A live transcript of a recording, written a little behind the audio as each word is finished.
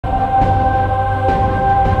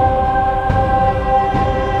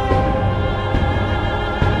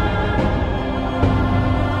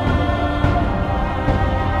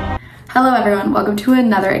Hello everyone, welcome to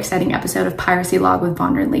another exciting episode of Piracy Log with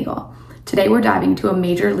Vondran Legal. Today we're diving into a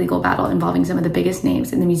major legal battle involving some of the biggest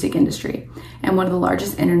names in the music industry and one of the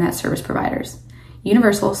largest internet service providers.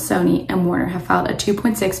 Universal, Sony, and Warner have filed a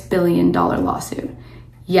 $2.6 billion lawsuit.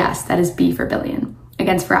 Yes, that is B for billion,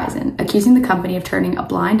 against Verizon, accusing the company of turning a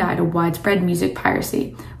blind eye to widespread music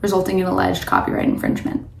piracy, resulting in alleged copyright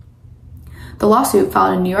infringement. The lawsuit,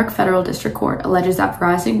 filed in New York Federal District Court, alleges that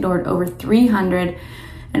Verizon ignored over 340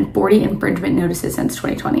 infringement notices since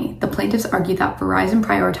 2020. The plaintiffs argue that Verizon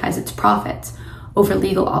prioritized its profits over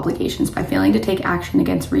legal obligations by failing to take action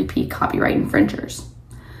against repeat copyright infringers.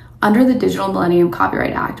 Under the Digital Millennium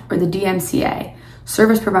Copyright Act, or the DMCA,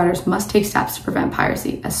 service providers must take steps to prevent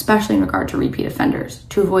piracy, especially in regard to repeat offenders,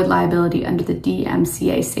 to avoid liability under the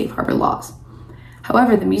DMCA safe harbor laws.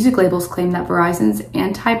 However, the music labels claim that Verizon's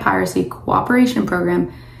anti-piracy cooperation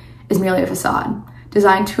program is merely a facade,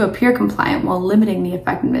 designed to appear compliant while limiting the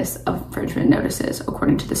effectiveness of infringement notices,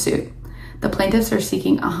 according to the suit. The plaintiffs are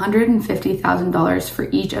seeking $150,000 for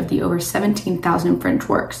each of the over 17,000 infringed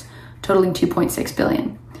works, totaling $2.6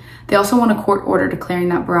 billion. They also want a court order declaring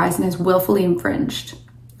that Verizon has willfully infringed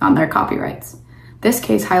on their copyrights. This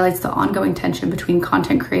case highlights the ongoing tension between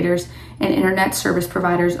content creators and internet service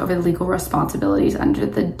providers over the legal responsibilities under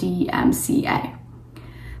the DMCA.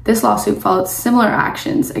 This lawsuit followed similar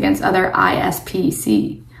actions against other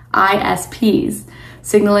ISPs,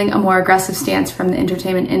 signaling a more aggressive stance from the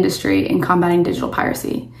entertainment industry in combating digital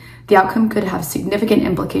piracy. The outcome could have significant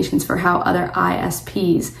implications for how other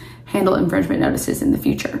ISPs handle infringement notices in the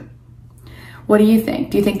future. What do you think?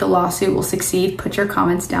 Do you think the lawsuit will succeed? Put your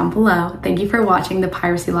comments down below. Thank you for watching the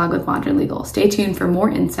Piracy Log with Vondran Legal. Stay tuned for more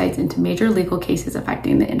insights into major legal cases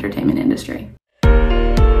affecting the entertainment industry.